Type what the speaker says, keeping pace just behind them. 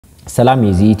ሰላም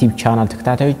የዚህ ዩቲዩብ ቻናል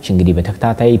ተከታታዮች እንግዲህ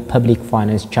በተከታታይ ፐብሊክ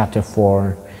ፋይናንስ ቻፕተር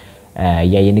 4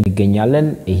 ያየን እንገኛለን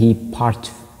ይሄ ፓርት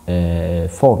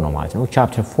 4 ነው ማለት ነው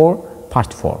ቻፕተር 4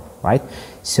 ፓርት 4 right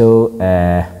so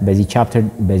በዚህ ቻፕተር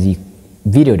በዚህ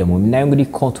ቪዲዮ ደግሞ የምናየው እንግዲህ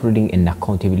controlling and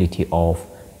accountability of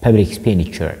public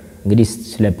expenditure እንግዲህ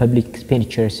ስለ public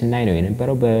expenditure ስናይ ነው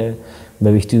የነበረው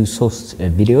በፊቱ 3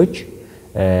 ቪዲዮዎች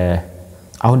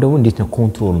አሁን ደግሞ እንዴት ነው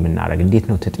ኮንትሮል ምናረግ እንዴት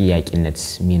ነው ተጥያቄነት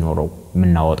የሚኖረው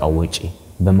ምናወጣው ወጪ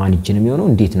በማኔጅን የሚሆነው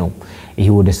እንዴት ነው ይሄ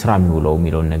ወደ ስራ የሚውለው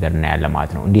የሚለው ነገር እና ያለ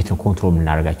ማለት ነው እንዴት ነው ኮንትሮል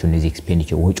ምናረጋቸው እነዚህ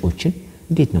ኤክስፔንዲቸር ወጪዎችን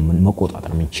እንዴት ነው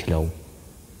መቆጣጠር የምንችለው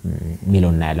የሚለው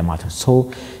እና ያለ ማለት ነው so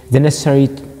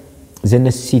the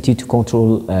necessity to control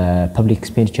public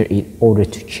expenditure in order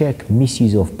to check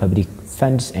misuse of public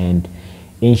funds and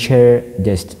ensure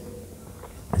just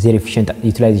their efficient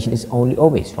utilization is only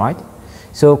obvious right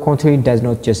so controlling does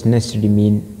not just necessarily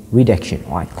mean reduction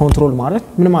right control ማለት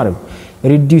ምን ማለት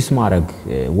reduce ማድረግ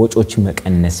ወጪዎች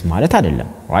መቀነስ ማለት አይደለም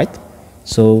right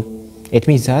so it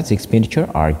means that the expenditure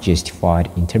are justified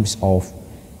in terms of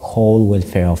whole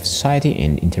welfare of society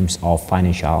and in terms of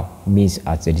financial means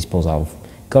at the disposal of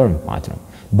government ማለት ነው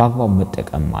በአግባቡ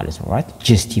መጠቀም ማለት ነው right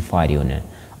justified የሆነ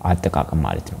አጠቃቀም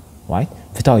ማለት ነው right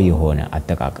ፍትሃዊ የሆነ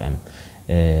አጠቃቀም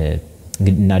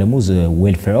እና ደግሞ the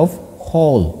welfare of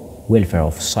whole welfare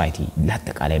of society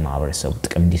ለአጠቃላይ ማህበረሰቡ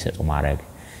ጥቅም እንዲሰጡ ማድረግ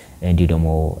እንዲ ደግሞ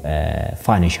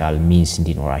financial means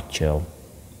እንዲኖራቸው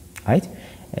right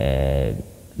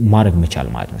ማድረግ መቻል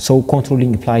ማለት ነው so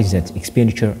controlling implies that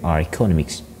expenditure are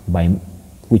economics by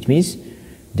which means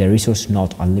the resource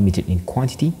not unlimited in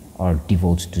quantity are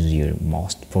devoted to their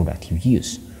most productive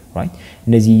use right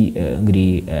እነዚህ እንግዲህ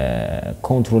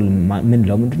control ምን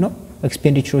ለምንድነው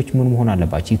ኤክስፔንዲቸሮች ምን መሆን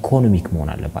አለባቸው ኢኮኖሚክ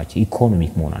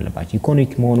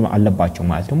መሆን አለባቸው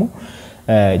ማለት ደግሞ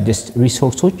just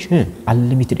resources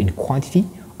unlimited in quantity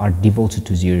are devoted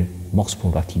to their most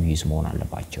productive use መሆን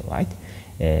አለባቸው right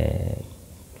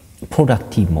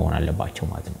productive መሆን አለባቸው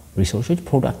ማለት ነው resources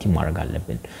productive ማድረግ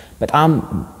አለብን በጣም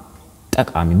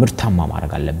ጠቃሚ ምርታማ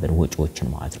ማድረግ አለብን ወጪዎችን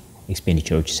ማለት ነው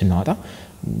ኤክስፔንዲቸሮች ስናወጣ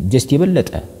just የበለጠ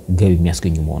ገቢ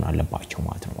የሚያስገኙ መሆን አለባቸው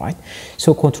ማለት ነው right so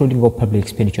controlling of public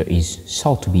expenditure is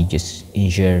sought to be just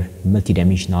ensure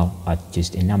multidimensional at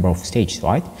just a number of stages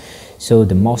right so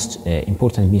the most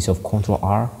important means of control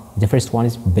are the first one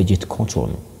is budget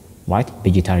control right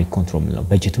budgetary control ነው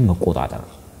በጀትን መቆጣጠር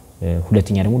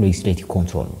ሁለተኛ ደግሞ legislative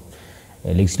control ነው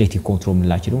legislative control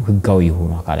ማለት ደግሞ ህጋዊ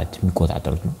የሆኑ አካላት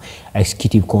የሚቆጣጠሩት ነው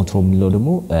executive control ነው ደግሞ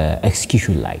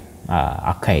execution ላይ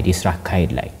አካሄድ የስራ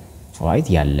አካሄድ ላይ right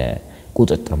ያለ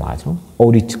ቁጥጥር ማለት ነው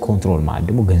audit control ማለት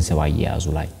ደግሞ ገንዘብ አያያዙ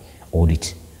ላይ audit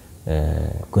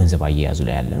ገንዘብ አያያዙ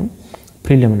ላይ ያለ ነው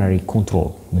preliminary control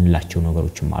ምንላቸው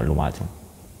ነገሮችም አሉ ማለት ነው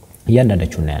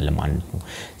እያንዳንዳቸው እና ያለ ማለት ነው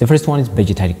the first one is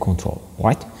budgetary control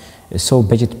right so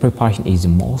budget preparation is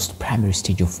the most primary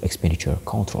stage of expenditure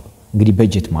control እንግዲህ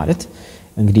budget ማለት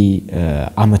እንግዲህ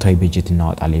አመታዊ budget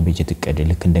እናወጣለን budget እቅድ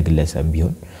ልክ እንደግለሰብ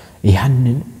ቢሆን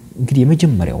ያንን እንግዲህ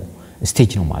የመጀመሪያው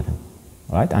ስቴጅ ነው ማለት ነው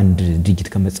right and ድርጅት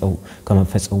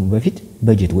ከመፈጸሙ በፊት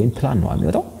budget ወይም ፕላን ነው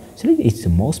የሚወጣው ስለዚህ it's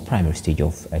the most primary stage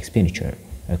of expenditure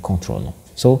control ነው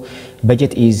so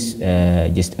budget is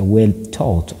just a well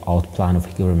thought out plan of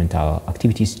governmental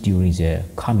activities during the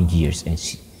coming years and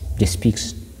just speaks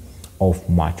of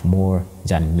much more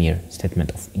than mere statement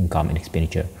of income and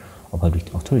expenditure of public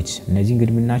authorities እነዚህ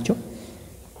እንግዲህ ምን ናቸው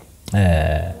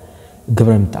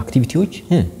government activities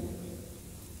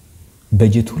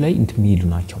በጀቱ ላይ እንትሚሉ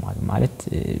ናቸው ማለት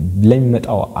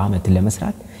ለሚመጣው አመት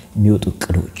ለመስራት የሚወጡ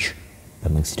እቅዶች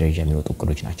በመንግስት ደረጃ የሚወጡ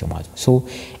እቅዶች ናቸው ማለት ነው so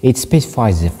it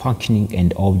specifies the functioning and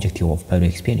objective of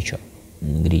public expenditure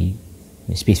እንግዲህ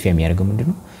ስፔሲፋይ የሚያደርገው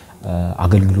ምንድነው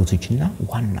አገልግሎቶችና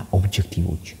ዋና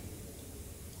ኦብጀክቲቮች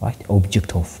right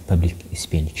object of public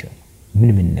expenditure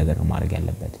ምን ነገር ነው ማድረግ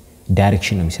ያለበት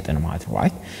direction ነው የሚሰጠን ማለት ነው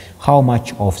right how much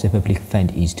of the public fund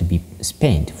is to be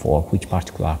spent for which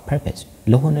particular purpose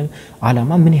ለሆነ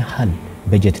ዓላማ ምን ያህል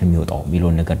በጀት ነው የሚወጣው ሚለው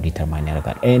ነገር ዲተርማይን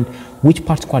ያደርጋል and which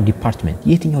particular department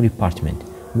የትኛው ዲፓርትመንት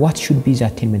what should be the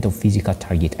attainment of physical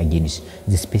target against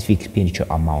the specific expenditure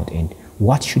amount and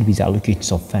what should be the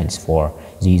allocations of funds for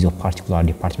the use of particular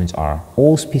departments are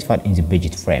all specified in the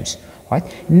budget frames right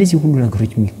እነዚህ ሁሉ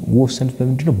ነገሮች የሚወሰኑት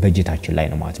በምንድነው በጀታችን ላይ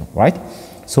ነው ማለት ነው right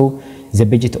so the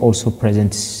budget also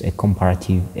presents a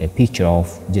comparative picture of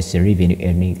just the revenue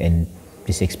earning and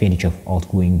this expenditure of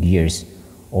outgoing years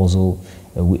also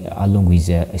along with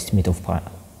the estimate of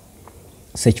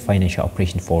such financial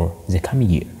operation for the coming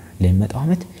year ለመጣው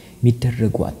አመት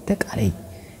የሚደረጉ አጠቃላይ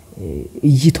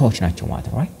እይታዎች ናቸው ማለት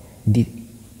ነው right the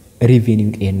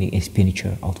revenue earning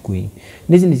expenditure outgoing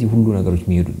እነዚህ ሁሉ ነገሮች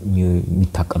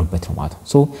የሚታቀዱበት ነው ማለት ነው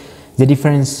so the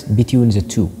difference between the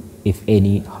two if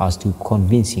any, has to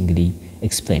convincingly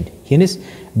explain. Hence,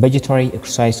 budgetary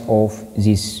exercise of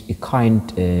this kind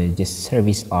just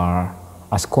service are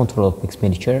as control of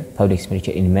expenditure, public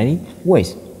expenditure in many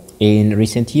ways. In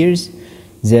recent years,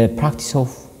 the practice of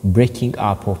breaking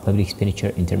up of public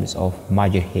expenditure in terms of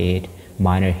major head,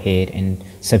 minor head, and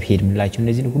subhead ምንላቸው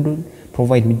እነዚህ ሁሉ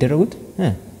provide የሚደረጉት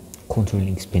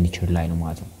controlling expenditure ላይ ነው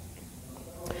ማለት ነው።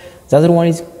 The other one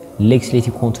is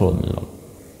legislative control ምንለው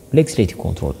legislative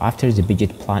control. After the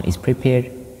budget plan is prepared,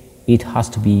 it has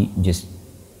to be just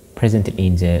presented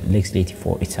in the legislative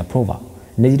for its approval.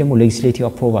 እነዚህ ደግሞ legislative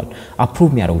approval approve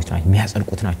የሚያደርጉት ናቸው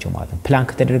የሚያጸድቁት ናቸው ማለት ነው። ፕላን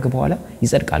ከተደረገ በኋላ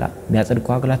ይጸድቃል። የሚያጸድቁ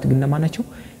አካላት ግን እነማን ናቸው?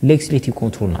 legislative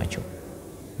control ናቸው።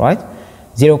 right?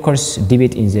 There occurs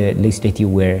debate in the legislative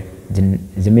where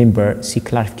the member seek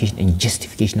clarification and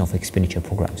justification of expenditure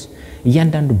programs.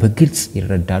 እያንዳንዱ በግልጽ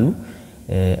ይረዳሉ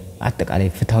አጠቃላይ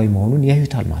ፍትሃዊ መሆኑን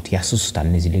ያዩታል ማለት ያስሱታል።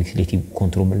 እነዚህ legislative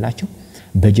control ምንላቸው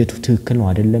በጀቱ ትክክል ነው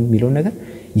አይደለም የሚለው ነገር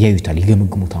ያዩታል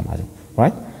ይገመግሙታል ማለት ነው።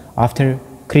 right? After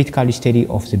critical study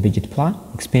of the budget plan,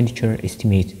 expenditure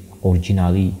estimate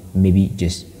originally maybe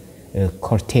just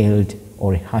curtailed or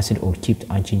enhanced or kept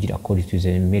unchanged according to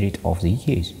the merit of the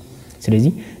years.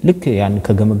 ስለዚህ ልክ ያን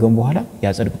ከገመገሙ በኋላ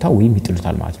ያጸድቁታል ወይም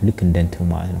ይጥሉታል ማለት ነው። ልክ እንደንተው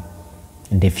ማለት ነው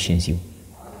እንደ efficiency.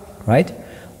 right?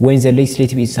 When the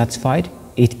legislative is satisfied,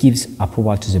 it gives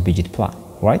approval to the budget plan.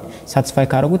 right? satisfy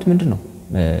ካደረጉት ምንድነው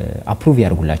approve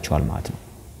ያደርጉላቸዋል ማለት ነው።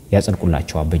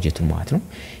 ያጸድቁላቸዋል በጀቱን ማለት ነው።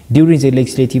 During the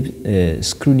legislative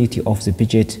scrutiny of the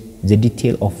budget, the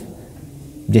detail of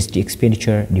just the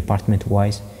expenditure department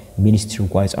wise, ministry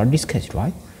wise are discussed.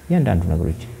 right? ያንዳንዱ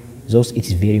ነገሮች those it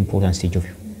is very important stage of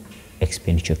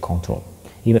expenditure control.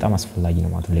 ይህ በጣም አስፈላጊ ነው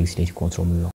ማለት ነው legislative control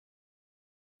ነው።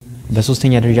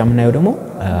 በሶስተኛ ደረጃ የምናየው ደግሞ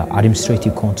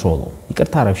administrative control ነው።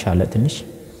 ይቅርታ አረብሻለሁ ትንሽ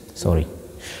sorry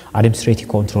administrative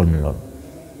control ነው።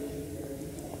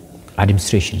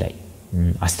 administration ላይ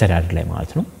አስተዳደር ላይ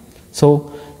ማለት ነው። so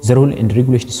the rule and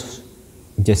regulations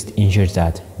just ensure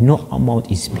that no amount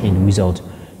is spent without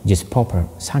just proper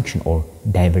sanction or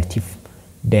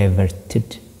diverted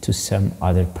to some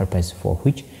other purpose for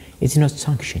which it's not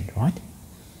sanctioned. right?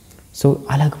 so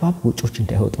አላግባብ ወጪዎች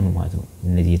እንዳይወጡ ነው ማለት ነው።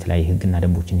 እነዚህ የተለያየ ህግና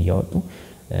ደንቦችን እያወጡ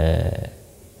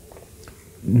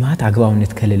ማለት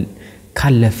አግባብነት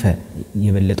ካለፈ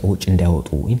የበለጠ ወጪ እንዳይወጡ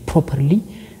improperly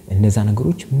እነዛ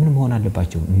ነገሮች ምን መሆን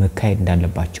አለባቸው መካሄድ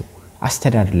እንዳለባቸው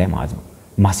አስተዳደር ላይ ማለት ነው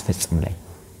ማስፈጸም ላይ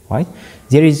right?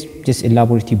 there is just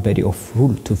elaborative body of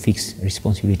rule to fix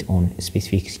responsibility on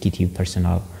specific executive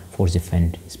personnel for the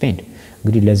fund spent.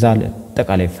 እንግዲህ ለዛ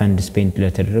ተቃላይ fund spent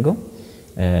ለተደረገው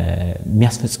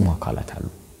የሚያስፈጽሙ አካላት አሉ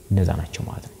እነዛ ናቸው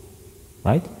ማለት ነው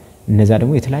right? እነዛ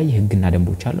ደግሞ የተለያየ ህግና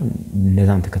ደንቦች አሉ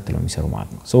እነዛን ተከትለው የሚሰሩ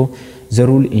ማለት ነው። so the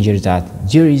rule ensures that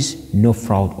there is no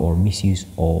fraud or misuse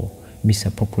or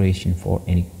misappropriation for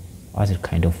any other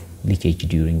kind of leakage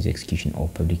during the execution of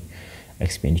public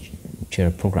expenditure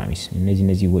programs.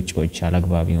 እነዚህ ወጪዎች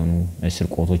አላግባብ የሆኑ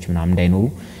ስርቆቶች ምናምን እንዳይኖሩ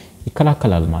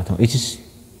ይከላከላል ማለት ነው። it is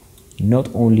not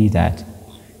only that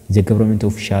the government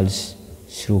officials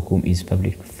through whom is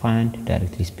public fund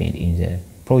directly spent in the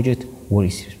project were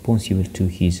responsible to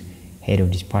his head of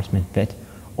department, but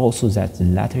also that the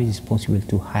latter is responsible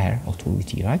to higher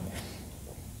authority. right?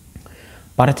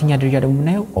 በአራተኛ ደረጃ ደግሞ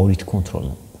የምናየው ኦዲት ኮንትሮል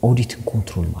ነው። ኦዲት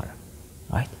ኮንትሮል ማለት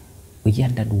right?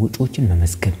 እያንዳንዱ ወጪዎችን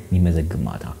የሚመዘግብ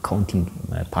ማለት አካውንቲንግ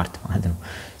ፓርት ማለት ነው።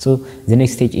 so the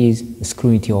next stage is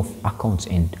scrutiny of accounts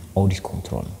and audit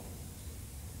control.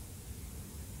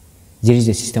 there is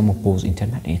a system of both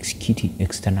internal and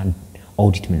external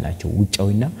audit ምንላቸው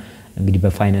ውጫዊና እንግዲህ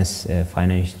በፋይናንስ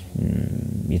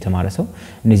የተማረ ሰው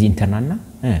እነዚህ ኢንተርናልና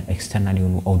ኤክስተርናል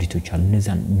የሆኑ ኦዲቶች አሉ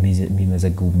እነዛን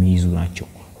የሚመዘግቡ የሚይዙ ናቸው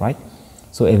right?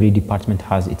 so every department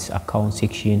has its account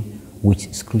section which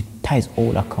scrutinize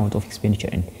all account of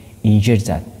expenditure and ensures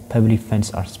that public funds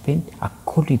are spent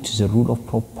according to the rule of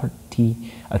property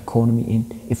economy and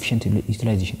efficient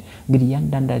utilization. እንግዲህ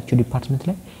ያንዳንዳቸው ዲፓርትመንት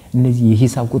ላይ እነዚህ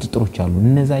የሂሳብ ቁጥጥሮች አሉ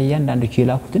እነዛ ያንዳንዳቸው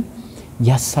የላኩትን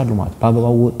ያሳሉ ማለት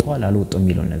ባገባው ወጣዋል አልወጣው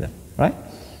የሚለው ነገር right?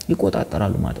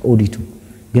 ይቆጣጣራሉ ማለት ኦዲቱ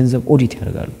ገንዘብ ኦዲት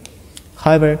ያደርጋሉ።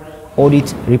 however audit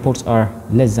reports are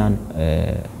less than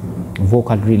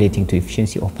vocal relating to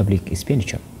efficiency of public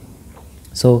expenditure.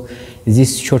 so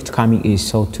this shortcoming is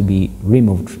sought to be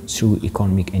removed through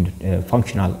economic and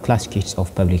functional classifications of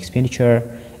public expenditure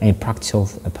and practice of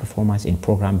performance in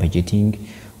program budgeting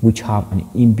which have an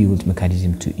inbuilt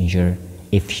mechanism to ensure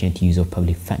efficient use of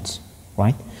public funds.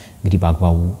 right? እንግዲህ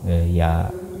በአግባቡ ያ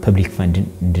ፐብሊክ ፈንድ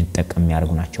እንድንጠቀም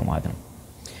ያደርጉ ናቸው ማለት ነው።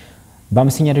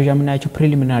 በአምስተኛ ደረጃ የምናያቸው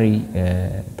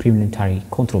ፕሪሊሚናሪ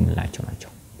ኮንትሮል ምንላቸው ናቸው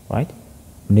right?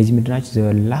 እነዚህ ምንድናቸው?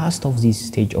 the last of this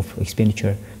stage of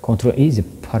expenditure control is the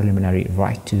preliminary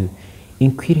right to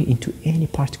inquiry into any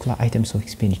particular items of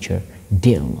expenditure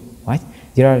deal, right?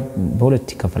 there are በሁለት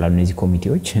ይከፈላሉ እነዚህ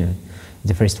ኮሚቴዎች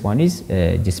the first one is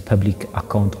just public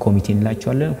account committee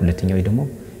እንላቸዋለን ሁለተኛው ደግሞ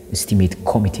estimate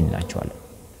committee እንላቸዋለን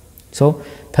so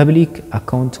public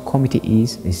account committee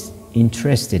is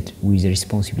interested with the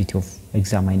responsibility of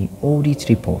examining audit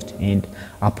report and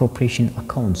appropriation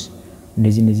accounts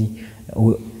እነዚህ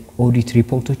audit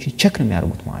reporቶች ቼክ ነው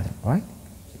የሚያደርጉት ማለት ነው right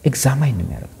examine ነው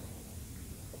የሚያደርጉት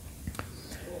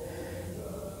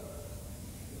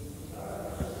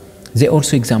They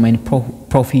also examine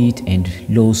profit and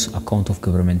loss account of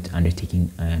government undertaking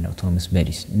and autonomous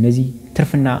bodies. እነዚህ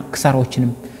ትርፍና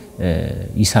ክሳራዎችንም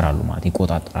ይሰራሉ ማለት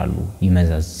ይቆጣጣራሉ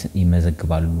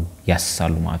ይመዘግባሉ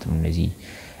ያስሳሉ ማለት ነው እነዚህ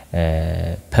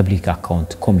public account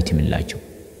committee ምንላቸው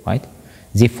right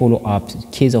they follow up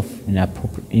case of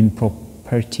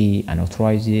improperty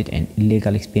unauthorized and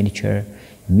illegal expenditure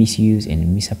misuse and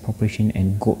misappropriation and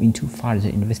go into further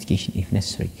investigation if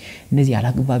necessary እነዚህ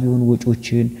አላግባብ የሆኑ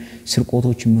ወጪዎችን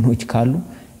ስርቆቶችን ምኖች ካሉ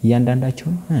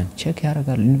እያንዳንዳቸውን ቼክ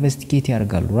ያደርጋሉ ኢንቨስቲጌት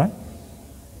ያደርጋሉ right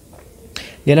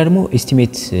ሌላ ደግሞ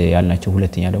ኤስቲሜት ያልናቸው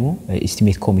ሁለተኛ ደግሞ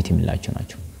ኤስቲሜት ኮሚቴ ምንላቸው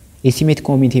ናቸው ኤስቲሜት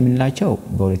ኮሚቴ ምንላቸው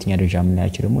በሁለተኛ ደረጃ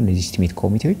ምንላቸው ደግሞ እነዚህ ኤስቲሜት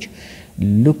ኮሚቴዎች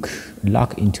look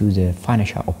into the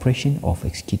financial operation of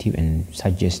executive and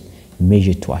suggest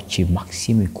measure to achieve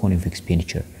maximum economy of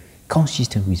expenditure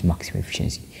consistent with maximum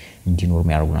efficiency እንዲኖር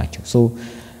የሚያደርጉ ናቸው so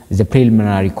the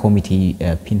preliminary committee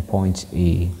pinpoints a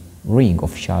ring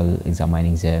official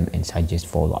examining them and suggest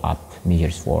follow up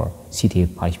measures for city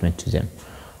punishment to them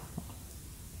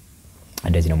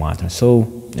እንደዚህ ነው ማለት ነው so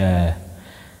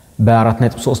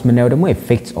በ4.3 ምናየው ደግሞ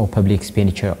effects of public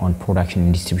expenditure on production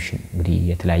and distribution እንግዲህ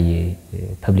የተለያየ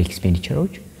public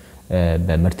expenditureዎች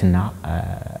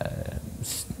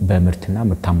በምርትና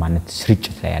ምርታማነት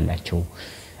ስርጭት ላይ ያላቸው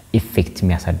ኢፌክት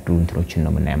የሚያሳድሩ እንትሮችን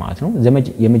ነው ምናየው ማለት ነው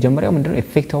የመጀመሪያው ምንድነው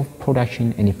effect of production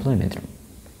and employment ነው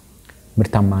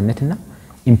ምርታማነትና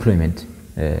employment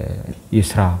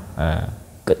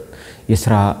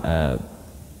የስራ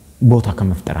ቦታ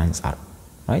ከመፍጠር አንፃር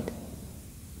right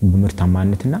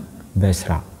በምርታማነትና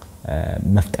በስራ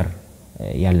መፍጠር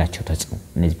ያላቸው ተጽዕኖ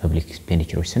እነዚህ public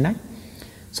expenditures ስናይ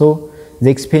so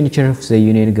the expenditure of the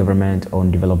union government on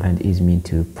development is meant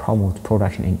to promote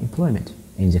production and employment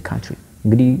in the country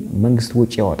እንግዲህ መንግስት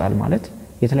ወጪ ያወጣል ማለት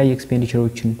የተለያየ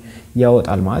ኤክስፔንዲቸሮችን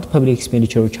ያወጣል ማለት ፐብሊክ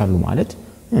ኤክስፔንዲቸሮች አሉ ማለት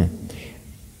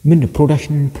ምን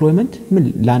ፕሮዳክሽን ኤምፕሎይመንት ምን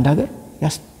ላንድ ሀገር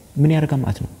ምን ያደርጋል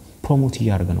ማለት ነው ፕሮሞት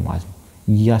ያደርገ ነው ማለት ነው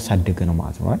ያሳደገ ነው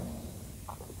ማለት ነው አይደል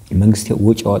መንግስት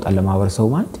ወጪ ያወጣል ለማህበረሰቡ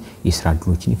ማለት የስራ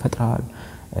ዕድሎችን ይፈጥራል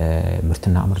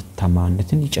ምርትና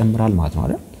ምርታማነትን ይጨምራል ማለት ነው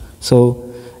አይደል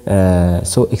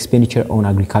so expenditure on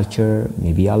agriculture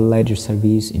maybe allied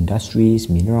service industries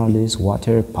minerals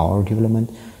water power development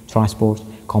transport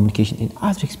communication and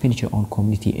other expenditure on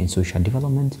community and social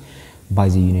development by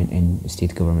the union and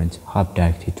state government have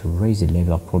directed to raise the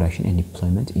level of production and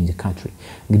employment in the country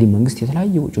እንግዲህ መንግስት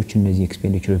የተለያየ ወጪዎችን እነዚህ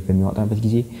ኤክስፔንዲቸር በሚያወጣበት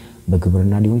ጊዜ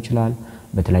በግብርና ሊሆን ይችላል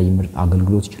በተለያየ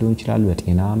አገልግሎቶች ሊሆን ይችላል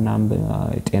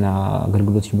በጤና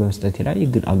አገልግሎቶችን በመስጠት የተለያየ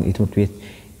የትምህርት ቤት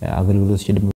አገልግሎቶች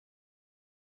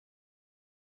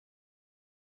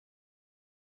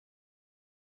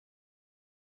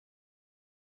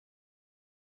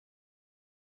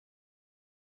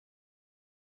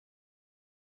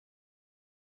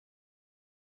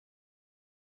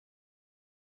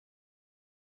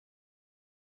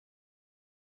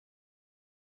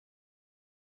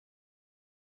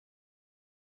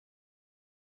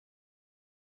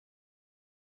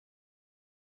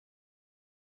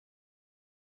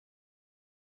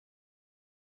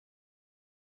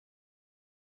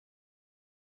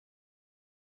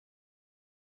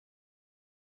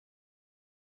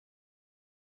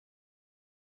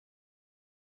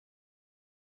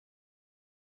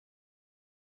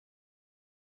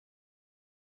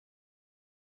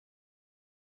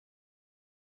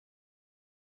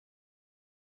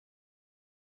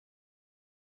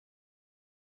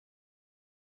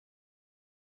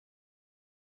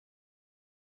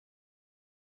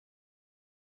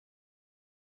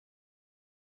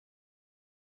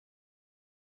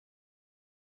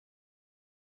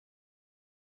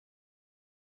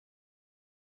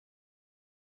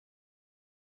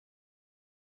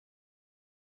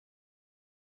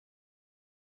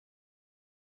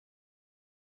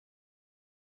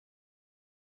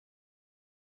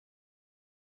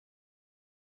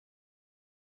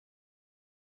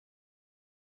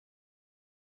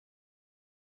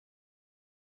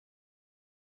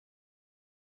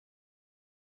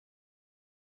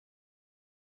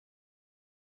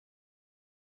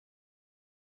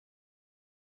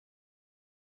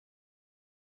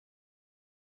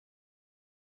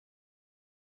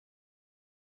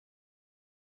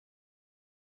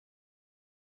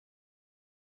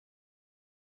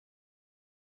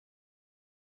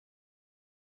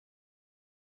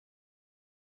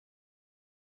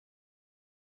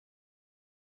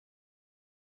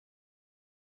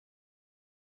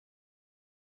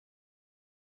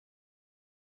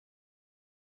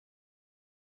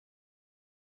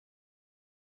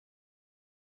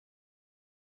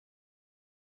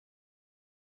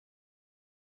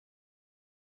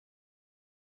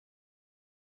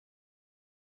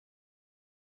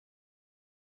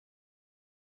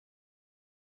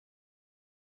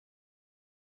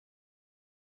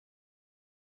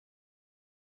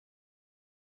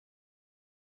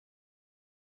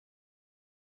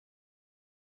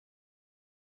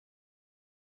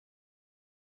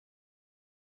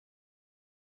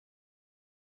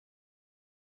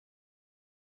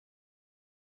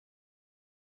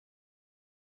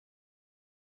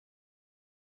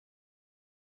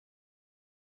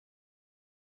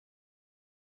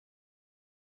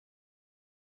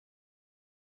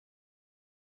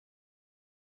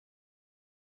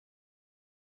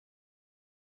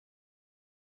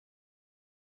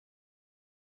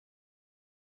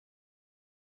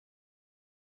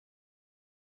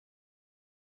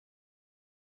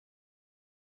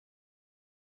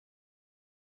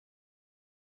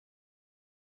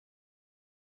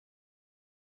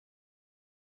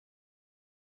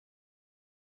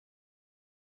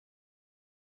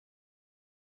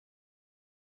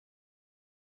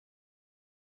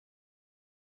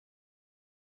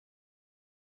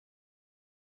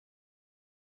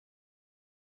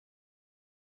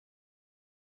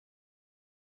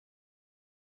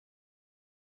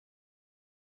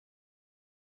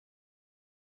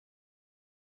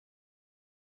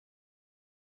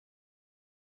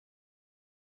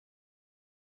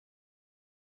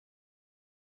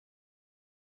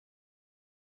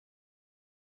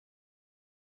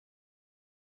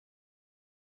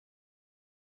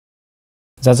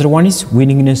The other one is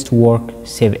willingness to work,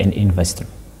 save and invest.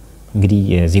 እንግዲህ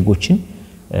ዜጎችን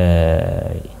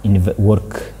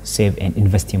work, save and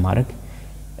invest የማድረግ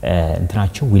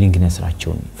እንትናቸው willingness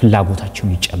ናቸው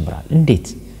ፍላጎታቸውን ይጨምራል እንዴት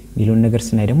ሚሊዮን ነገር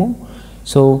ስናይ ደግሞ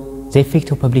so the effect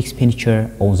of public expenditure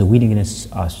on the willingness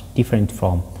are different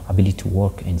from ability to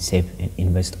work and save and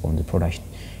invest on the production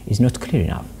is not clear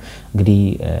enough እንግዲህ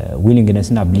willingness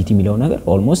እና ability የሚለው ነገር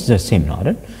almost the same ነው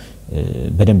አይደል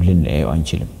በደንብ ልናየው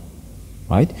አንችልም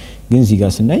right ግን እዚህ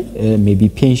ጋር ስናይ maybe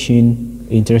pension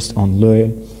interest on loan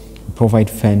provide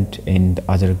fund and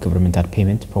other governmental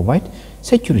payment provide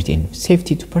security and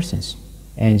safety to persons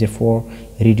and therefore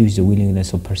reduce the willingness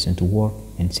of person to work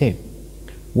and save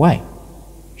why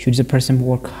should the person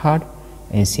work hard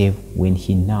and save when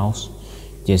he knows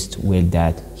just well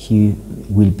that he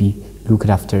will be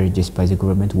looked after just by the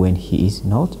government when he is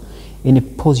not in a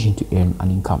position to earn an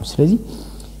income ስለዚህ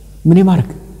ምን ይማርክ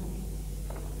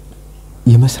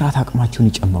የመስራት አቅማቸውን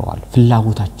ይጨምራል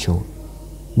ፍላጎታቸው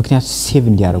ምክንያት ሴቭ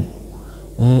እንዲያረጉ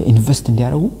ኢንቨስት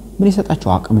እንዲያረጉ ምን ይሰጣቸው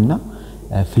አቅምና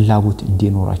ፍላጎት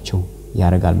እንዲኖራቸው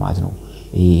ያረጋል ማለት ነው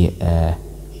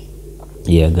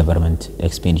የገቨርንመንት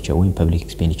ኤክስፔንዲቸር ወይ ፐብሊክ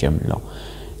ኤክስፔንዲቸር ምንለው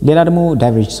ሌላ ደግሞ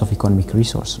ዳይቨርጀንስ ኦፍ ኢኮኖሚክ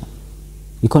ሪሶርስ ነው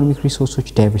ኢኮኖሚክ ሪሶርሶች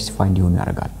ዳይቨርሲፋይ እንዲሆኑ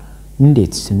ያረጋል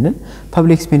እንዴት ስንል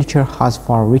ፐብሊክ ኤክስፔንዲቸር has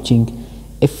far reaching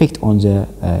effect on the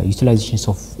utilizations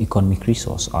of economic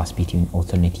resource as between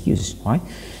alternate uses right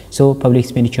so public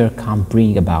expenditure can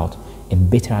bring about a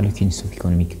better allocation of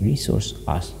economic resource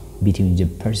as between the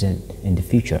present and the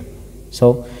future so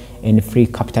in a free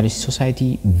capitalist society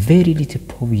very little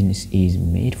provision is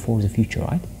made for the future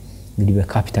right እንግዲህ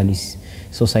በካፒታሊስት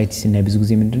ሶሳይቲ ስናይ ብዙ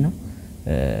ጊዜ ምንድነው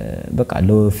በቃ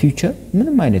ለፊውቸር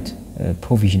ምንም አይነት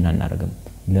ፕሮቪዥን አናረግም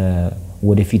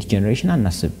ለወደፊት ጀነሬሽን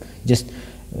አናስብ just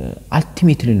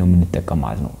ultimately ነው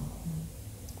የምንጠቀማት ነው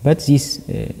but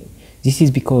this is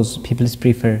because people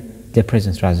prefer the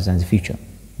present rather than the future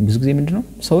ብዙ ጊዜ ምንድነው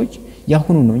ሰዎች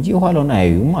ያሁኑ ነው እንጂ የኋላውን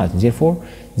አያዩም ማለት therefore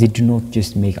they do not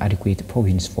just make adequate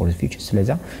provisions for the future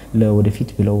ስለዚህ ለወደፊት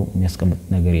ብለው የሚያስቀምጥ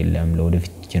ነገር የለም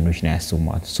ለወደፊት ጀነሬሽን አያስቡም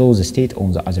ማለት so the state on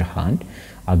the other hand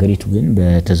አገሪቱ ግን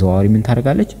በተዘዋዋሪ ምን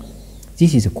ታደርጋለች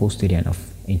this is a custodian of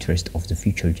interest of the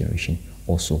future generation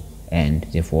also and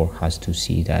therefore has to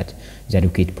see that the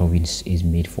adequate provisions is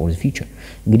made for the future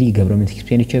እንግዲህ government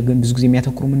expenditure ግን ብዙ ጊዜ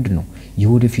የሚያተኩሩ ምንድነው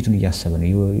የወደፊቱን ያያሰበ ነው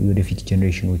የወደፊት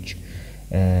ጀነሬሽኖች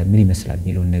ምን ይመስላል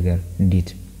ሚሊዮን ነገር እንዴት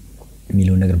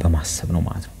ሚሊዮን ነገር በማሰብ ነው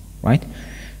ማለት ነው right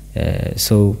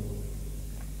so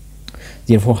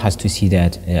therefore has to see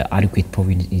that adequate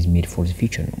provision is made for the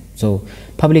future no? so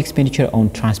public expenditure on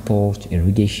transport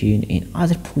irrigation and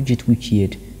other projects which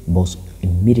yield both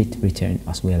immediate return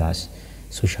as well as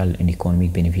social and economic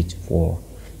benefits for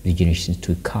the generations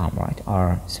to come right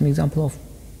are some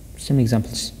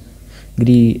examples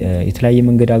እንግዲህ የተለያየ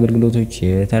መንገድ አገልግሎቶች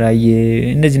የተለያየ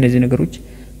እነዚህ ነገሮች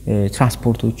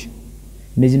ትራንስፖርቶች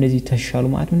እነዚህ ተሻሉ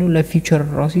ማለት ነው ለፊውቸር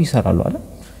ራሱ ይሰራሉ አይደል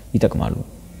ይጠቅማሉ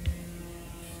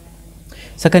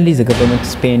secondly the government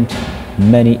spend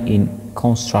money in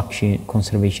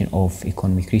conservation of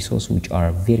economic resources which are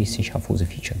very essential for the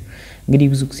future እንግዲህ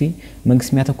ብዙ ጊዜ መንግስት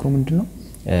የሚያተኩረው ምንድነው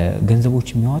ገንዘቦች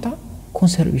የሚያወጣ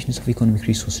conservation of economic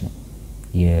resource ነው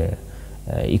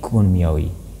የኢኮኖሚያዊ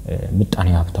ምጣኔ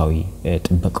ሀብታዊ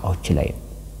ጥበቃዎች ላይ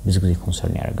ብዙ ጊዜ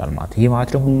ኮንሰርን ያደርጋል ማለት ይሄ ማለት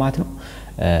ደግሞ ማለት ነው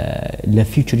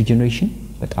ለፊውቸር ጀነሬሽን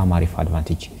በጣም አሪፍ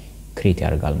አድቫንቴጅ ክሬት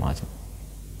ያደርጋል ማለት ነው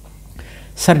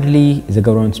thirdly the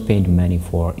government spend money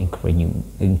for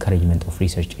encouragement of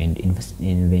research and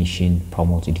innovation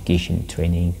promote education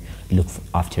training look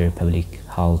after public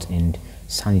health and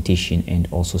sanitation and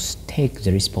also take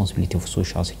the responsibility of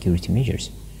social security measures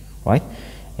right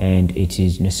and it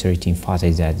is necessary to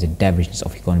emphasize that the divergence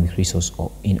of economic resource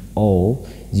in all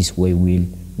this way will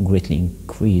greatly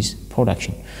increase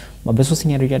production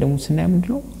በሶስተኛ ደረጃ ደግሞ ስናይ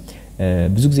ምንድነው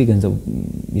ብዙ ጊዜ ገንዘብ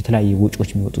የተለያየ ወጪዎች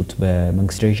የሚወጡት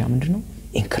በመንግስት ደረጃ ምንድነው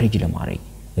ኢንከሬጅ ለማድረግ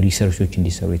ሪሰርቾች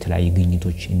እንዲሰሩ የተለያየ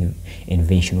ግኝቶች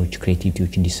ኢንቬንሽኖች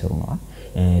ክሬቲቪቲዎች እንዲሰሩ ነው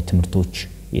ትምህርቶች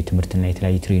የትምህርትና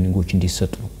የተለያየ ትሬኒንጎች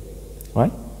እንዲሰጡ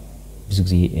right ብዙ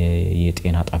ጊዜ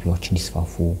የጤና ጣቢያዎች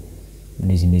እንዲስፋፉ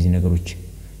እነዚህ ነገሮች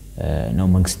ነው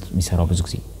መንግስት የሚሰራው ብዙ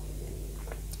ጊዜ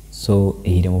so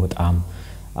ይሄ ደግሞ በጣም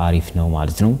አሪፍ ነው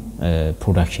ማለት ነው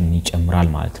ፕሮዳክሽን ይጨምራል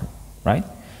ማለት ነው right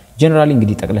generally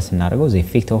እንግዲህ ጠቅለስ እናደርገው the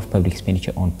effect of public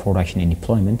expenditure on production and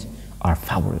employment are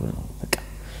favorable ነው በቃ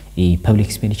ፐብሊክ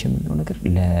ኤክስፔንዲቸር ነው ነገር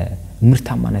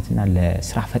ለምርታማነትና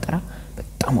ለስራ ፈጠራ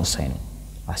በጣም ወሳኝ ነው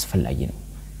አስፈላጊ ነው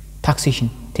taxation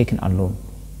taken alone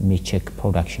may check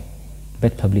production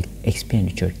but public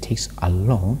expenditure takes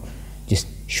alone just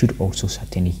should also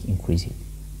certainly increase it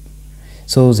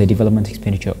So the development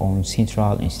expenditure on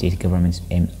central and state governments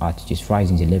aimed at just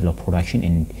rising the level of production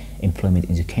and employment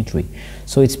in the country.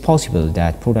 So it's possible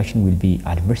that production will be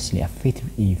adversely affected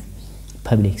if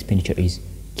public expenditure is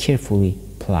carefully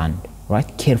planned, right?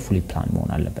 Carefully planned more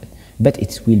alabad. But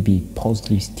it will be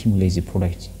positively stimulate the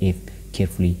production if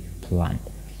carefully planned.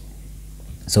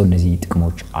 So እነዚህ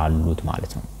ጥቅሞች አሉት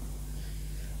ማለት ነው።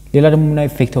 ሌላ ደግሞ ምን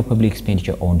effect of public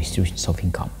expenditure on distribution of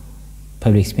income?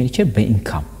 Public expenditure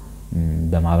በኢንካም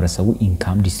በማህበረሰቡ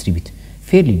ኢንካም ዲስትሪቢዩት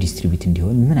ፌርሊ ዲስትሪቢዩት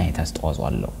እንዲሆን ምን አይነት አስተዋጽኦ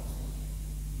አለው?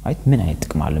 right ምን አይነት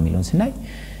ጥቅም አለው የሚለውን ስናይ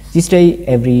this day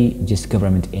every just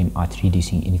government aim at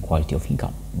reducing inequality of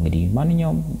income እንግዲህ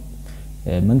ማንኛውም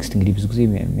መንግስት እንግዲህ ብዙ ጊዜ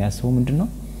የሚያስበው ምንድነው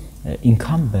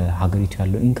ኢንካም በሀገሪቱ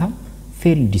ያለው ኢንካም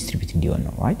fairly distributed እንዲሆን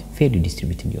ነው right fairly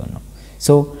distributed እንዲሆን ነው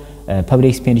so public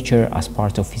expenditure as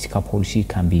part of fiscal policy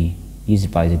can be used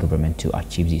by the government to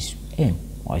achieve this aim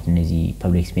right እነዚህ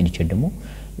public expenditure ደግሞ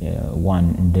one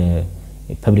the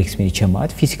public expenditure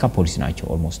ማለት fiscal policy ናቸው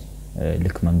almost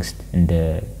ልክ መንግስት እንደ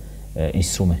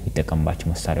ኢንስትሩመንት የሚጠቀምባቸው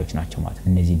መሳሪያዎች ናቸው ማለት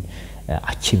እነዚህን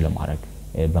አቺቭ ለማድረግ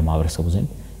በማህበረሰቡ ዘንድ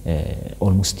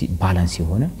almost balance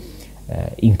የሆነ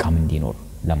ኢንካም እንዲኖር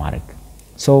ለማድረግ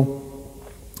so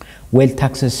wealth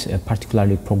taxes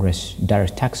particularly progress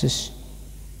direct taxes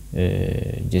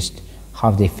just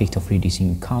have the effect of reducing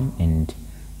income and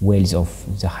wealth of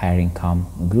the higher income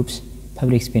groups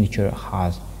public expenditure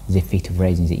has the effect of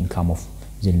raising the income of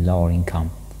the lower income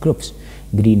groups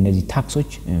እንግዲህ እነዚህ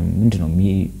ታክሶች ምንድነው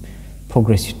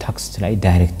ፕሮግሬሲቭ ታክስ ላይ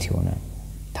ዳይሬክት የሆነ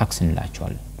ታክስ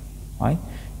እንላቸዋለን አይ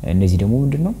እነዚህ ደግሞ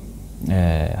ምንድነው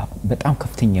በጣም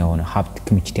ከፍተኛ የሆነ ሀብት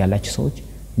ክምችት ያላቸው ሰዎች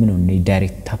ምን ነው እነዚህ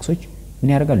ዳይሬክት ታክሶች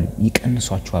ምን ያደርጋሉ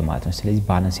ይቀንሷቸዋል ማለት ነው ስለዚህ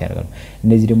ባላንስ ያደርጋሉ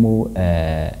እነዚህ ደግሞ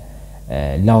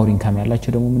ላወር ኢንካም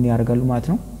ያላቸው ደግሞ ምን ያደርጋሉ ማለት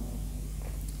ነው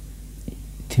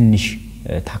ትንሽ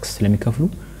ታክስ ስለሚከፍሉ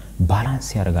balance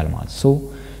ያደርጋል ማለት so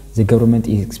the government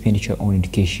is expenditure on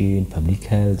education public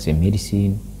health and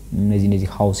medicine እነዚህ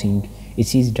housing it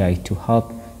is direct to help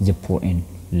the poor and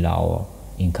lower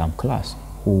income class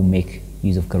who make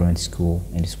use of government school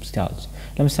and hospitals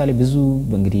ለምሳሌ ብዙ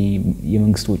እንግዲህ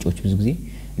የመንግስት ወጪዎች ብዙ ጊዜ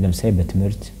ለምሳሌ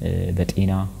በትምህርት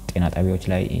በጤና ጣቢያዎች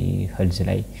ላይ ሄልዝ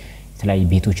ላይ የተለያዩ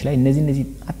ቤቶች ላይ እነዚህ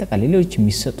አጠቃላይ ሌሎች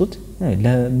የሚሰጡት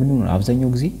ለምን ነው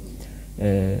አብዛኛው ጊዜ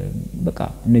በቃ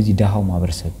እነዚህ ዳሃው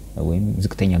ማህበረሰብ ወይም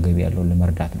ዝቅተኛ ገቢ ያለው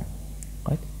ለመርዳት ነው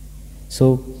right so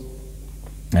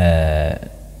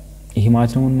ይሄ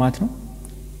ማለት ነው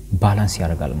ባላንስ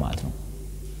ያደርጋል ማለት ነው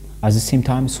at the same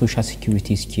time social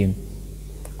security scheme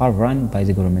are run by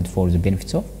the government for the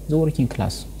benefits of the working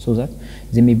class so that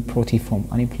they may be protected from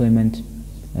unemployment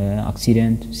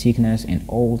accident sickness and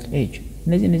old age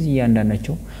እነዚህ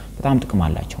ያንዳንዳቸው በጣም ጥቅም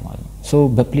አላቸው ማለት ነው so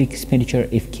public expenditure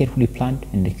if carefully planned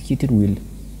and executed will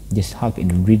just help in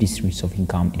redistribution of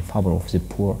income in favor of the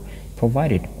poor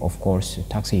provided of course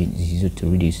taxation is used to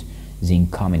reduce the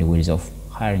income and wealth of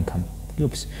higher income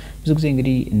groups ብዙ ጊዜ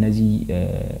እንግዲህ እነዚህ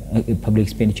public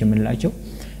expenditure የምንላቸው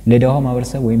ለዳው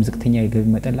ማህበረሰብ ወይም ዝቅተኛ የገቢ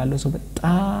መጠን ላለው ሰው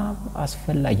በጣም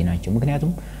አስፈላጊ ናቸው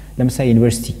ምክንያቱም ለምሳሌ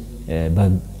ዩኒቨርሲቲ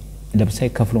ለምሳሌ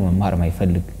ከፍሎ መማር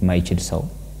ማይችል ሰው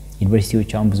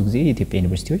ዩኒቨርሲቲዎች አሁን ብዙ ጊዜ የኢትዮጵያ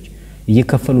ዩኒቨርሲቲዎች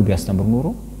እየከፈሉ ቢያስተምሩ ኖሮ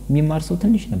የሚማር ሰው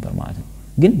ትንሽ ነበር ማለት ነው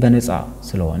ግን በነፃ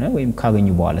ስለሆነ ወይም ካገኙ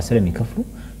በኋላ ስለሚከፍሉ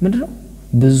ምንድነው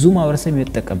ብዙ ማህበረሰብ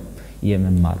የሚጠቀም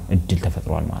የመማር እድል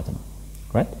ተፈጥሯል ማለት ነው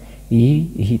right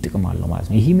ይሄ ጥቅም አለው ማለት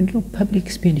ነው ይሄ ምንድነው public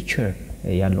expenditure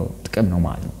ያለው ጥቅም ነው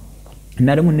ማለት ነው እና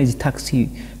ደግሞ እነዚህ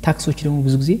ታክሶች ደግሞ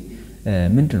ብዙ ጊዜ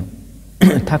ምንድነው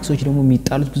ታክሶች ደግሞ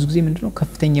የሚጣሉት ብዙ ጊዜ ምንድነው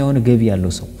ከፍተኛ የሆነ ገቢ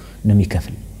ያለው ሰው ነው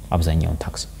የሚከፍል አብዛኛውን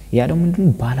ታክስ ያ ደግሞ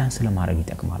ምንድነው ባላንስ ለማድረግ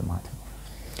ይጠቅማል ማለት ነው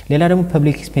ሌላ ደግሞ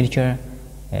public expenditure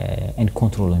and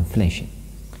control inflation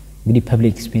እንግዲህ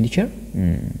public expenditure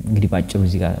እንግዲህ ባጭሩ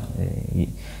እዚህ ጋር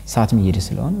ሰዓትም እየሄደ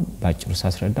ስለሆነ ባጭሩ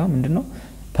ሳስረዳ ምንድነው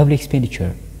public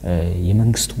expenditure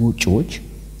የመንግስት ወጪዎች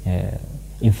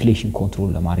ኢንፍሌሽን ኮንትሮል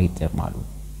ለማድረግ ይጠቅማሉ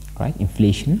right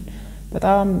ኢንፍሌሽን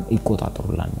በጣም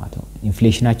ይቆጣጠሩላል ማለት ነው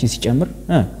ኢንፍሌሽናችን ሲጨምር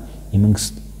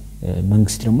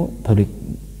መንግስት ደግሞ public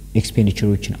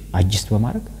expenditureዎችን አጅስት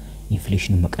በማድረግ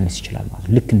ኢንፍሌሽን መቀነስ ይችላል ማለት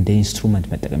ልክ እንደ ኢንስትሩመንት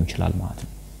መጠቀም ይችላል ማለት ነው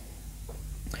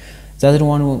the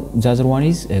other one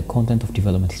is content of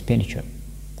development expenditure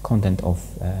content of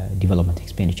development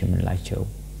expenditure ምንላቸው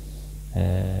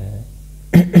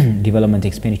development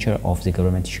expenditure of the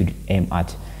government should aim at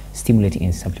stimulating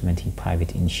and supplementing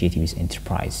private initiatives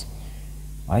enterprise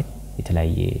right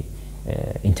የተለያየ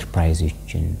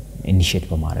ኢንተርፕራይዞችን ኢኒሺየት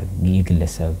በማድረግ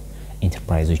የግለሰብ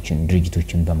ኢንተርፕራይዞችን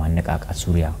ድርጅቶችን በማነቃቃት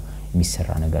ዙሪያ የሚሰራ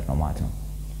ነገር ነው ማለት ነው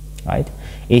right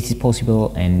it is possible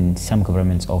and some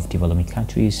governments of developing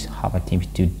countries have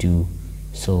attempted to do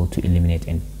so to eliminate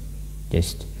and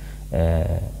just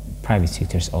private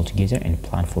sectors altogether and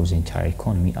plan for the entire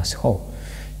economy as a whole.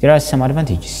 There are some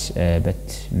advantages, but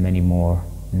many more,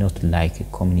 not like a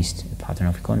communist pattern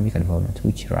of economic development,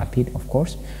 which is rapid, of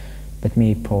course, but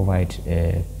may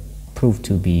prove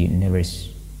to be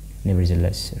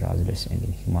nevertheless rather less and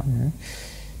inhuman.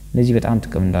 ለዚህ በጣም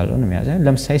ጥቅም እንዳለው ነው የሚያዘው።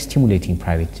 ለምሳሌ stimulating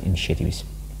private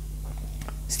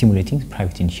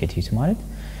initiatives ማለት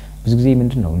ብዙ ጊዜ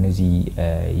ምንድነው እነዚህ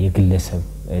የግለሰብ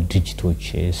ድርጅቶች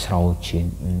ስራዎችን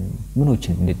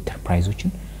ምኖችን ኢንተርፕራይዞችን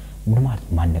ምን ማለት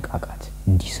ማነቃቃት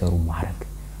እንዲሰሩ ማድረግ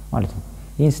ማለት ነው።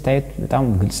 ይህን ስታይት በጣም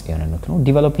ግልጽ የሆነ ነው።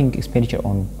 Developing expenditure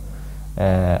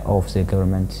of the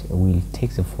government will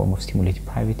take the form of stimulating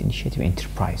private initiative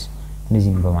enterprise.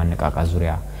 እነዚህን በማነቃቃት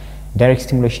ዙሪያ direct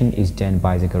stimulation is done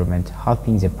by the government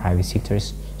helping the private sectors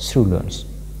through loans.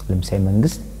 ለምሳሌ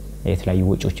መንግስት የተለያዩ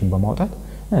ወጪዎችን በማውጣት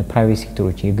ፕራይቬት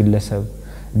ሴክተሮች የግለሰብ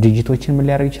ድርጅቶችን ምን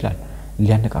ሊያደርግ ይችላል?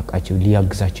 ሊያነቃቃቸው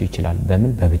ሊያግዛቸው ይችላል።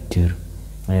 በምን? በብድር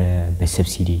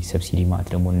በሰብሲዲ ማለት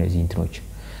ደግሞ እነዚህ እንትኖች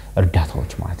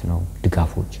እርዳታዎች ማለት ነው፣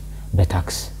 ድጋፎች፣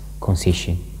 በታክስ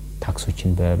ኮንሴሽን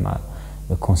ታክሶችን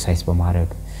በኮንሳይስ በማድረግ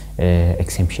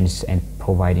exemptions and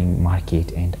providing market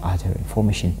and other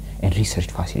information and research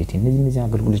facility እነዚህ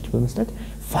አገልግሎቶች በመስጠት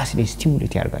ፋሲሊቲ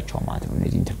ስቲሙሌት ያደርጋቸዋል ማለት ነው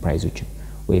እነዚህ ኢንተርፕራይዞችን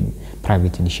ወይም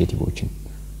ፕራይቬት ኢኒሺዬቲቮችን.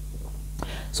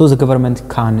 So the government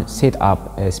can set up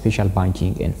special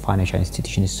banking and financial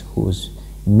institutions whose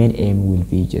main aim will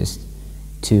be just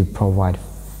to provide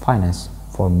finance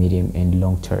for medium and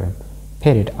long term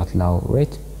period at low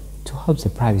rate to help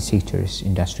the private sectors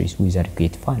industries with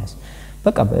adequate finance.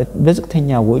 በቃ በዝቅተኛ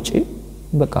ወጪ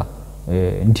በቃ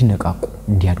እንዲነቃቁ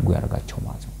እንዲያድጉ ያደርጋቸው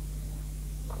ማለት ነው።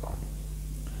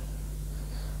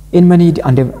 In many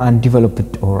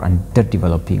undeveloped or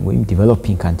underdeveloping or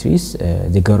developing countries,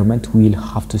 the government will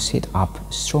have to set up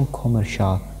strong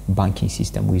commercial banking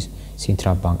system with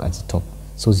central bank at the top.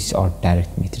 So these are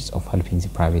direct methods of helping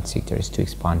the private sectors to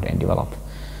expand and develop.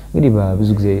 እንግዲህ በብዙ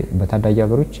ጊዜ በታዳጊ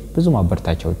ሀገሮች ብዙ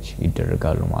ማበረታቻዎች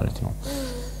ይደረጋሉ ማለት ነው።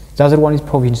 The other one is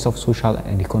provisions of social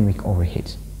and economic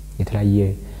overheads. የተለያየ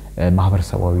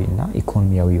ማህበረሰባዊና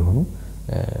ኢኮኖሚያዊ የሆኑ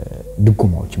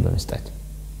ድጎማዎችን በመስጠት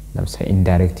ለምሳሌ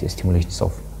indirect stimulations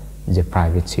of the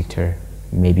private sector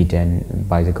may be done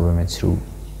by the government through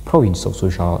provisions of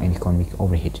social and economic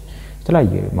overhead.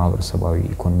 የተለያየ ማህበረሰባዊ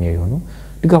ኢኮኖሚያዊ የሆኑ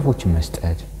ድጋፎችን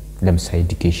መስጠት ለምሳሌ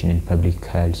education and public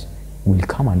health will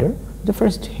come under the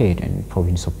first head and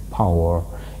provisions of power,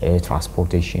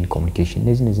 transportation, communication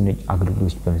እነዚህ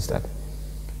አገልግሎቶች በመስጠት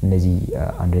እነዚህ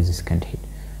under the second head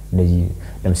እነዚህ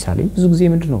ለምሳሌ ብዙ ጊዜ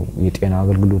ምንድነው የጤና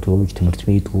አገልግሎቶች፣ ትምህርት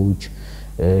ቤቶች፣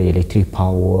 የኤሌክትሪክ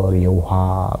ፓወር፣ የውሃ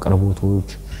አቅርቦቶች፣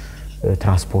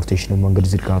 ትራንስፖርቴሽን መንገድ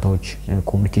ዝርጋታዎች፣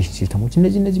 ኮሙኒኬሽን ሲስተሞች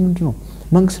እነዚህ ምንድነው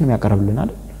መንግስት ነው ያቀርብልን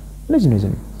አይደል?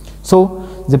 እነዚህ So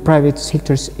the private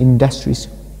sector's industries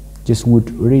just would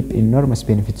reap enormous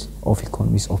benefits of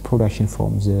economies of production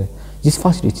from these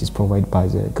facilities provided by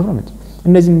the government.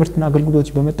 እነዚህ ምርትና አገልግሎቶች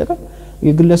በመጠቀም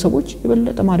የግለሰቦች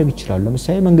የበለጠ ማድረግ ይችላሉ።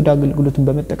 ለምሳሌ መንገድ አገልግሎትን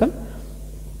በመጠቀም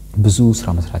ብዙ ስራ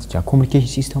መስራት ይችላል።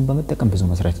 ኮሙኒኬሽን ሲስተም በመጠቀም ብዙ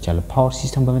መስራት ይችላል። ፓወር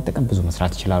ሲስተም በመጠቀም ብዙ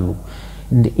መስራት ይችላሉ።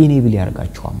 እንደ ኢኔብል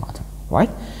ያደርጋቸዋል ማለት ነው።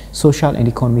 right? Social and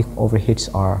economic overheads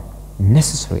are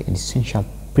necessary and essential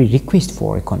prerequisite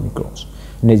for economic growth.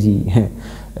 እነዚህ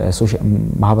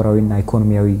ማህበራዊና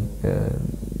ኢኮኖሚያዊ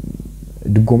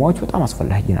ድጎማዎች በጣም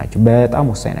አስፈላጊ ናቸው፣ በጣም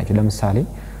ወሳኝ ናቸው። ለምሳሌ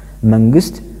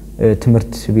መንግስት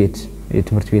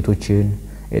የትምህርት ቤቶችን፣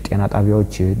 የጤና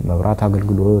ጣቢያዎችን፣ መብራት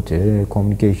አገልግሎት፣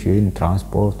 ኮሙኒኬሽን፣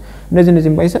 ትራንስፖርት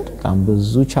እነዚህን ባይሰጥ በጣም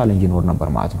ብዙ ቻሌንጅ ይኖር ነበር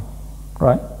ማለት ነው።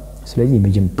 right? ስለዚህ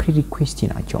የመጀመሪያው ፕሪሪኩዌስት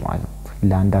ናቸው ማለት ነው።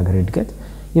 ለአንድ ሀገር እድገት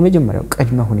የመጀመሪያው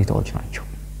ቅድመ ሁኔታዎች ናቸው።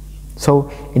 So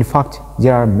in fact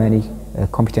there are many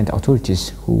competent authorities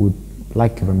who would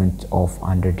like government of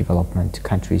underdeveloped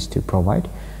countries to provide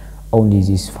only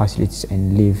these facilities and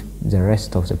leave the rest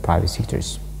of the private sectors.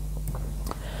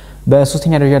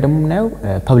 በሶስተኛ ደረጃ ደግሞ ምናየው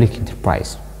public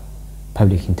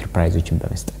enterpriseዎችን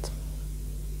በመስጠት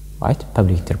right?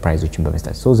 Public enterpriseዎችን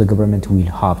በመስጠት so the government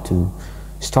will have to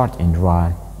start and run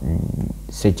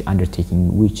such undertaking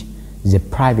which the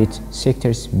private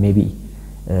sectors may be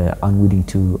unwilling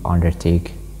to undertake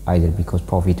either because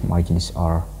profit margins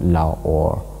are low or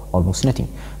almost nothing.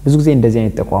 ብዙ ጊዜ እንደዚህ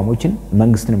አይነት ተቋሞችን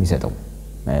መንግስት ነው የሚሰጠው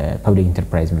ፐብሊክ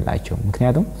ኢንተርፕራይዝ ምንላቸው።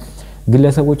 ምክንያቱም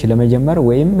ግለሰቦች ለመጀመር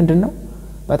ወይም ምንድነው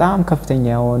በጣም ከፍተኛ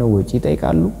የሆነ ወጪ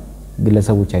ይጠይቃሉ፣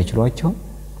 ግለሰቦች አይችሏቸው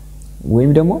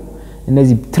ወይም ደግሞ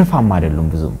እነዚህ ትርፋማ አይደሉም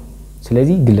ብዙ።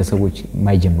 ስለዚህ ግለሰቦች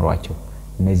ማይጀምሯቸው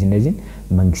እነዚህን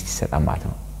መንግስት ይሰጣል ማለት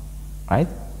ነው።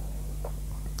 right?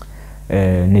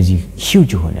 እነዚህ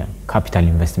ሂውጅ ሆነ ካፒታል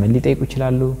ኢንቨስትመንት ሊጠይቁ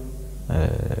ይችላሉ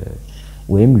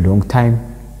ወይም ሎንግ ታይም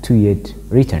 2-year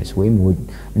returns ወይም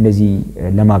እንደዚህ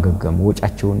ለማገገም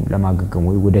ወጫቸውን ለማገገም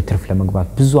ወይ ወደ ትርፍ ለመግባት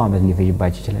ብዙ አመት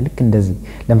ሊፈጅባቸው ይችላል ልክ እንደዚህ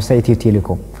ለምሳሌ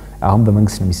ቴሌኮም አሁን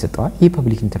በመንግስት ነው የሚሰጠው ይሄ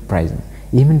ፐብሊክ ኢንተርፕራይዝ ነው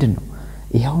ይሄ ምንድነው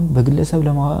ይሄ አሁን በግለሰብ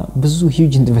ብዙ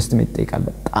ሂውጅ ኢንቨስትመንት ይጠይቃል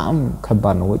በጣም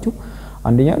ከባድ ነው ወጪው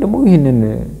አንደኛ ደግሞ ይሄንን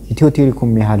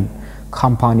ቴሌኮም ያህል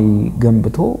ካምፓኒ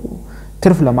ገንብቶ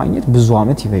ትርፍ ለማግኘት ብዙ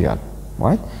አመት ይፈጃል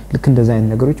right ልክ እንደዛ አይነት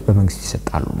ነገሮች በመንግስት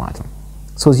ይሰጣሉ ማለት ነው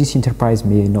so this enterprise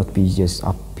may not be just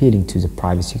appealing to the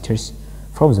private sectors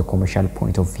from the commercial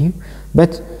point of view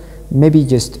but maybe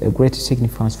just a greater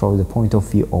significance from the point of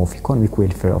view of economic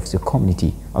welfare of the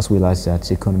community as well as that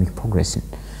economic progression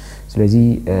ስለዚህ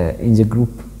in the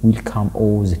group will come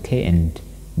all the key and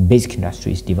basic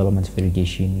industries development of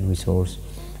irrigation resource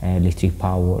electric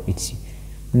power etc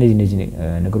እነዚህ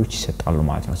ነገሮች ይሰጣሉ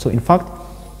ማለት ነው so in fact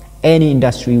any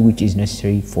industry which is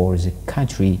necessary for the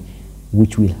country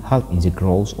which will help in the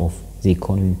growth of the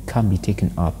economy can be taken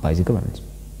up by the government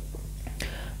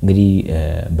እንግዲህ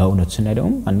በእውነቱ ስናየው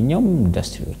አንኛውም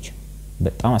ኢንዱስትሪዎች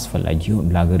በጣም አስፈላጊ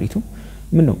ለሀገሪቱ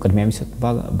ምን ነው ቅድሚያ የሚሰጥ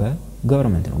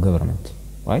በገቨርንመንት ነው ገቨርንመንት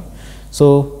right so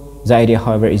the idea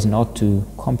however is not to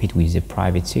compete with the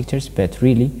private sectors but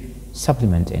really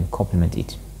supplement and complement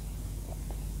it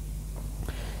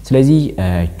ስለዚህ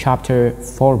ቻፕተር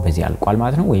 4 በዚህ አልቋል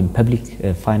ማለት ነው ወይም ፐብሊክ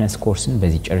ፋይናንስ ኮርስን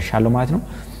በዚህ ጨርሻለሁ ማለት ነው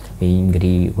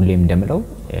እንግዲህ ሁሌም እንደምለው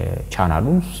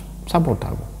ቻናሉን ሰፖርት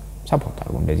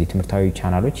አድርጉ እንደዚህ ትምህርታዊ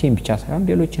ቻናሎች ይሄን ብቻ ሳይሆን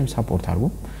ሌሎችንም ሰፖርት አድርጉ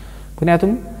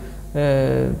ምክንያቱም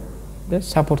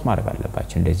ሰፖርት ማድረግ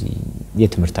አለባችሁ እንደዚህ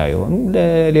የትምህርታዊ ሆኑ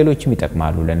ለሌሎችም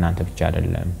ይጠቅማሉ ለእናንተ ብቻ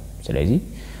አይደለም ስለዚህ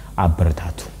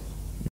አበረታቱ